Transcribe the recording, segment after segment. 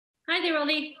Hi there,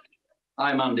 Ollie.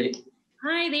 Hi, Mandy.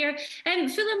 Hi there.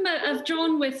 Fulham have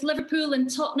drawn with Liverpool and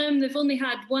Tottenham. They've only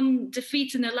had one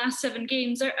defeat in their last 7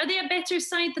 games. Are they a better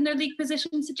side than their league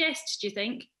position suggests, do you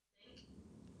think?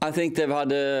 I think they've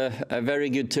had a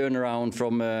very good turnaround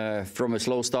from a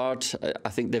slow start. I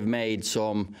think they've made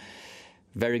some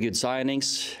very good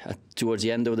signings towards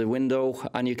the end of the window,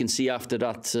 and you can see after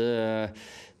that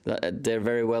that they're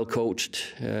very well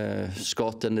coached.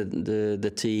 Scott and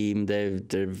the team,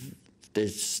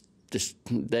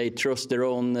 they trust their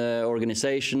own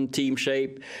organization, team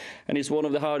shape, and it's one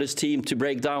of the hardest teams to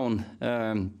break down.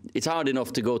 It's hard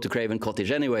enough to go to Craven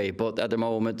Cottage anyway, but at the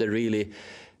moment they're really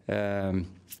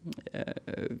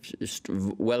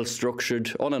well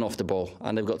structured on and off the ball,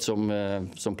 and they've got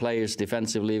some players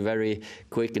defensively very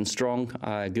quick and strong,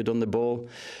 good on the ball,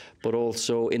 but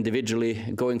also individually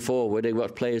going forward they've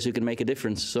got players who can make a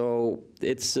difference. So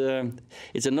it's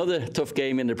another tough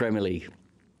game in the Premier League.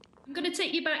 I'm going to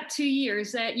take you back 2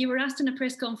 years. You were asked in a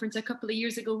press conference a couple of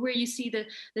years ago where you see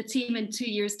the team in 2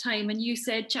 years' time, and you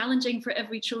said challenging for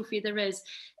every trophy there is.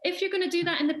 If you're going to do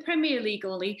that in the Premier League,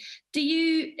 Ollie,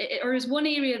 is one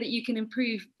area that you can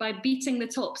improve by beating the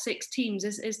top 6 teams?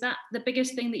 Is that the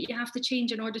biggest thing that you have to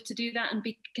change in order to do that and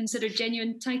be considered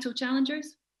genuine title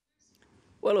challengers?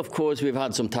 Well, of course, we've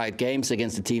had some tight games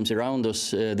against the teams around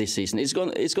us this season. It's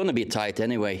going to be tight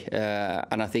anyway,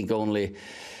 and I think only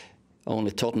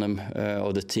Tottenham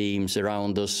or the teams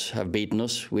around us have beaten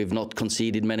us. We've not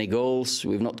conceded many goals.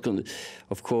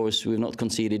 Of course, we've not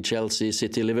conceded Chelsea,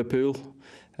 City, Liverpool,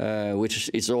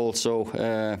 which is also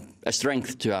a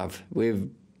strength to have. We've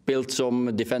built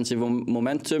some defensive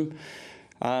momentum,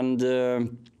 and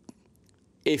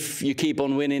if you keep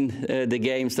on winning the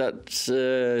games that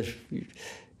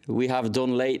we have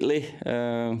done lately,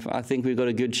 I think we've got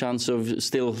a good chance of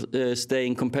still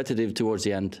staying competitive towards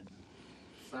the end.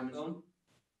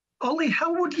 Ollie,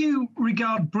 how would you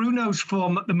regard Bruno's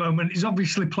form at the moment? He's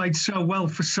obviously played so well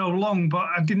for so long, but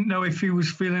I didn't know if he was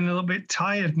feeling a little bit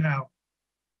tired now.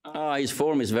 His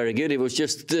form is very good. He was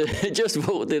just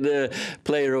voted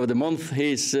Player of the Month.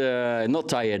 He's not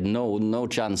tired. No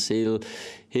chance. He's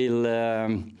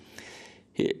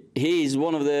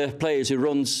one of the players who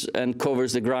runs and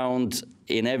covers the ground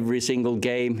in every single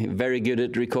game. Very good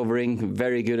at recovering.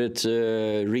 Very good at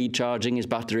recharging his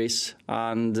batteries.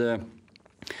 And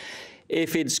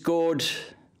if he'd scored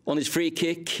on his free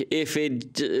kick, if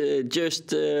he'd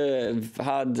just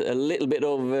had a little bit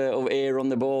of air on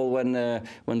the ball when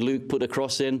Luke put a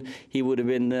cross in, he would have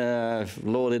been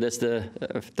lauded as the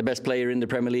best player in the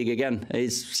Premier League again.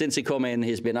 Since he come in,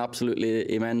 he's been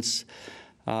absolutely immense,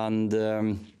 and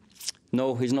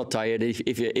no, he's not tired.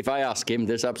 If I ask him,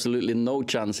 there's absolutely no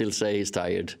chance he'll say he's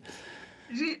tired.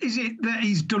 Is it that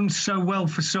he's done so well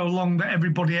for so long that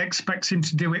everybody expects him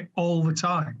to do it all the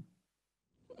time?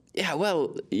 Yeah,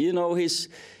 well, he's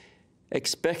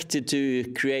expected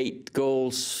to create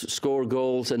goals, score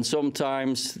goals, and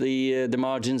sometimes the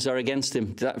margins are against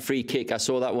him. That free kick, I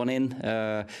saw that one in.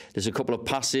 There's a couple of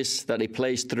passes that he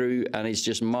plays through, and it's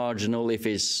just marginal if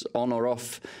he's on or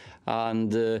off.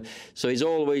 And so he's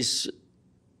always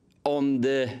on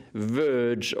the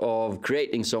verge of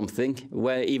creating something,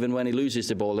 even when he loses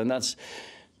the ball, and that's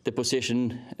the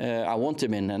position I want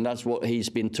him in, and that's what he's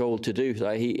been told to do.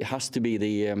 He has to be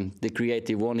the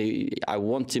creative one. I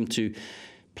want him to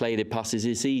play the passes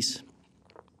he sees.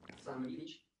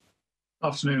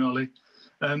 Afternoon, Ollie.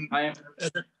 Are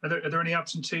there any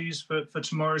absentees for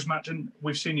tomorrow's match? And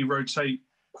we've seen you rotate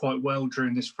quite well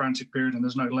during this frantic period, and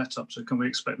there's no let-up, so can we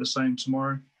expect the same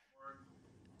tomorrow?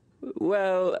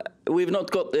 Well, we've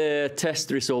not got the test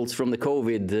results from the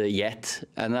COVID yet,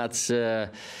 and that's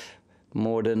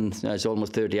it's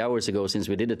almost 30 hours ago since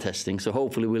we did the testing, so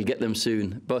hopefully we'll get them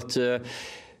soon. But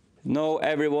no,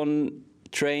 everyone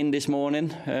trained this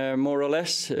morning, more or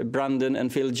less. Brandon and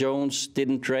Phil Jones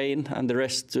didn't train, and the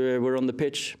rest were on the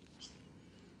pitch.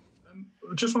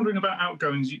 Just wondering about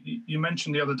outgoings. You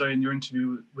mentioned the other day in your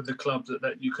interview with the club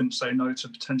that you couldn't say no to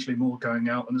potentially more going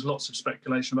out, and there's lots of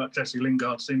speculation about Jesse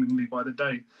Lingard seemingly by the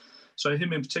day. So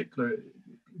him in particular,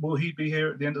 will he be here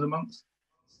at the end of the month?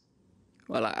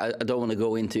 Well, I don't want to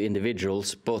go into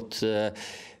individuals, but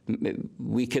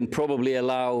we can probably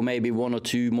allow maybe 1 or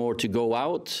 2 more to go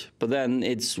out. But then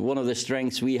it's one of the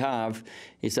strengths we have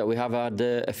is that we have had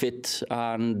a fit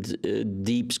and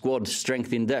deep squad,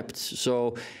 strength in depth.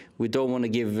 So we don't want to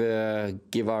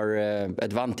give our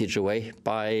advantage away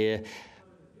by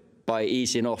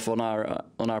easing off on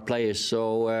our players.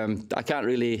 So I can't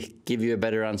really give you a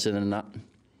better answer than that.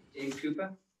 James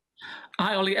Cooper.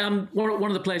 Hi, Ollie. One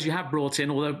of the players you have brought in,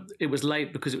 although it was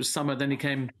late because it was summer, then he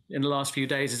came in the last few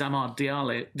days, is Amad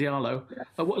Diallo.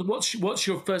 What's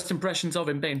your first impressions of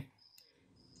him been?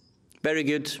 Very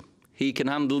good. He can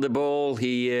handle the ball.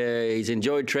 He's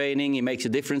enjoyed training. He makes a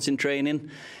difference in training,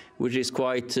 which is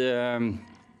quite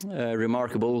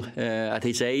remarkable at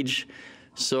his age.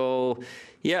 So,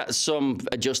 yeah, some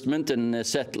adjustment and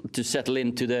settle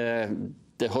into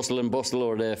the hustle and bustle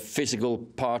or the physical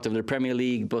part of the Premier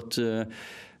League, but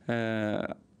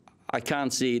I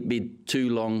can't see it be too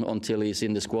long until he's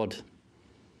in the squad.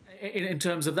 In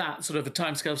terms of that sort of a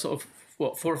timescale, sort of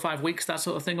what, 4 or 5 weeks, that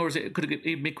sort of thing, or could it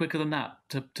even be quicker than that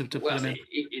to put him in?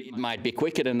 It might be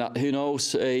quicker than that. Who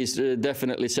knows? He's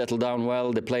definitely settled down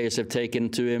well. The players have taken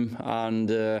to him, and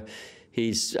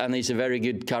he's a very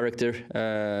good character,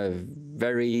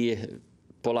 very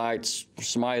polite,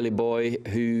 smiley boy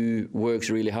who works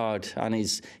really hard, and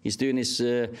he's doing his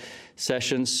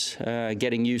sessions,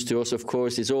 getting used to us. Of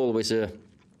course, it's always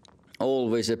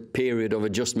a period of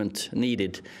adjustment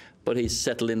needed, but he's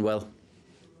settled in well.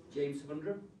 James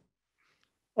Hundred.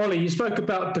 Ollie, you spoke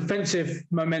about defensive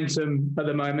momentum at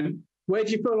the moment. Where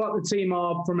do you feel like the team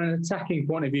are from an attacking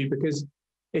point of view? Because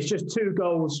it's just 2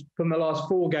 goals from the last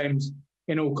 4 games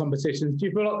in all competitions. Do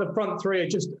you feel like the front 3 are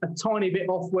just a tiny bit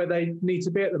off where they need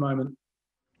to be at the moment?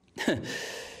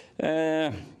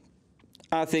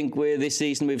 I think this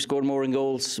season we've scored more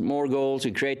goals,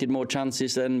 we created more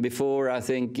chances than before. I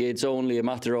think it's only a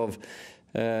matter of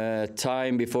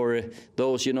time before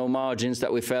those margins that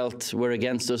we felt were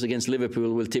against us against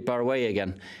Liverpool will tip our way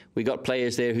again. We got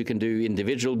players there who can do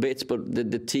individual bits, but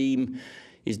the team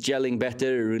is gelling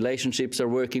better, relationships are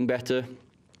working better,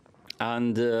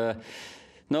 and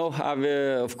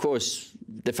of course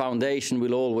the foundation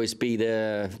will always be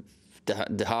the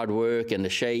hard work and the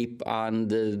shape,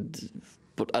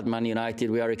 but at Man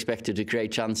United we are expected to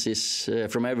create chances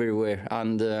from everywhere,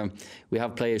 and we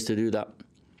have players to do that.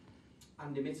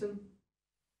 Andy Mitten.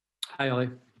 Hi, Ollie.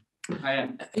 Hi.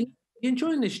 Are you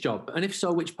enjoying this job? And if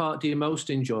so, which part do you most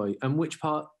enjoy? And which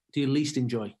part do you least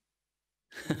enjoy?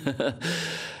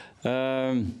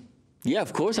 Yeah,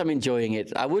 of course I'm enjoying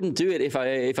it. I wouldn't do it if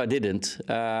I didn't.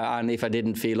 And if I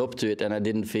didn't feel up to it and I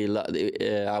didn't feel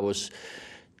that I was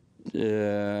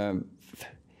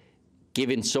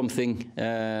giving something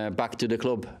back to the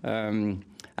club. And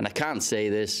I can't say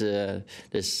there's a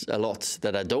lot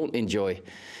that I don't enjoy.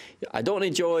 I don't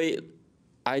enjoy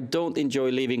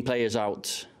leaving players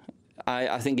out.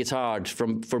 I think it's hard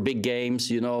for big games.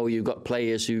 You've got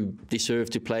players who deserve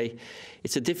to play.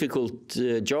 It's a difficult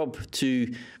job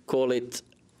to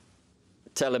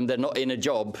tell them they're not in a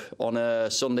job on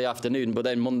a Sunday afternoon, but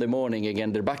then Monday morning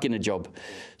again they're back in a job.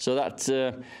 So that's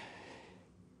the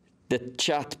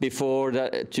chat before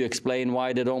that to explain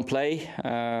why they don't play,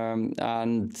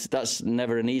 and that's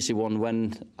never an easy one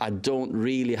when I don't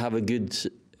really have a good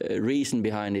reason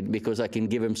behind it, because I can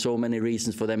give them so many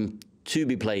reasons for them to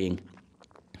be playing.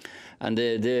 And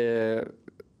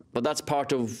but that's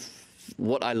part of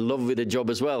what I love with the job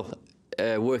as well,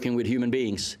 working with human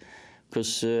beings,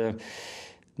 because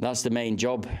that's the main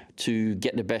job, to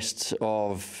get the best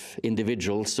of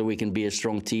individuals so we can be a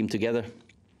strong team together.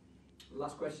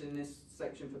 Last question in this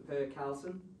section for Per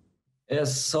Carlson.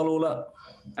 Yes, hello, Ola.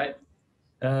 Hi.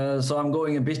 So I'm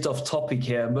going a bit off topic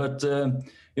here, but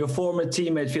your former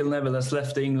teammate Phil Neville has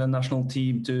left the England national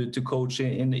team to coach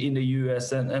in the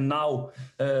US, and now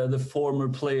the former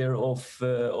player of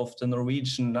the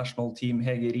Norwegian national team,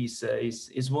 Hege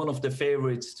Riise, is one of the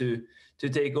favorites to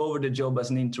take over the job as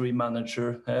an interim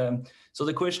manager. So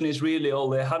the question is really,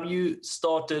 Ole, have you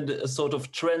started a sort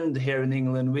of trend here in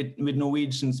England with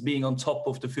Norwegians being on top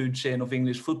of the food chain of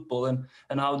English football, and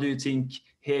how do you think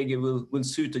Hege will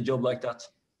suit a job like that?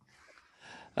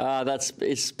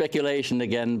 It's speculation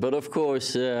again, but of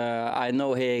course I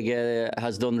know Hege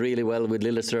has done really well with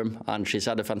Lillestrøm, and she's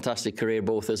had a fantastic career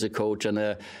both as a coach and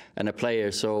a player.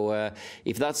 So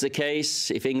if that's the case,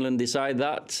 if England decide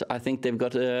that, I think they've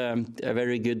got a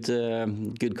very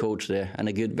good coach there and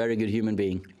a very good human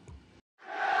being.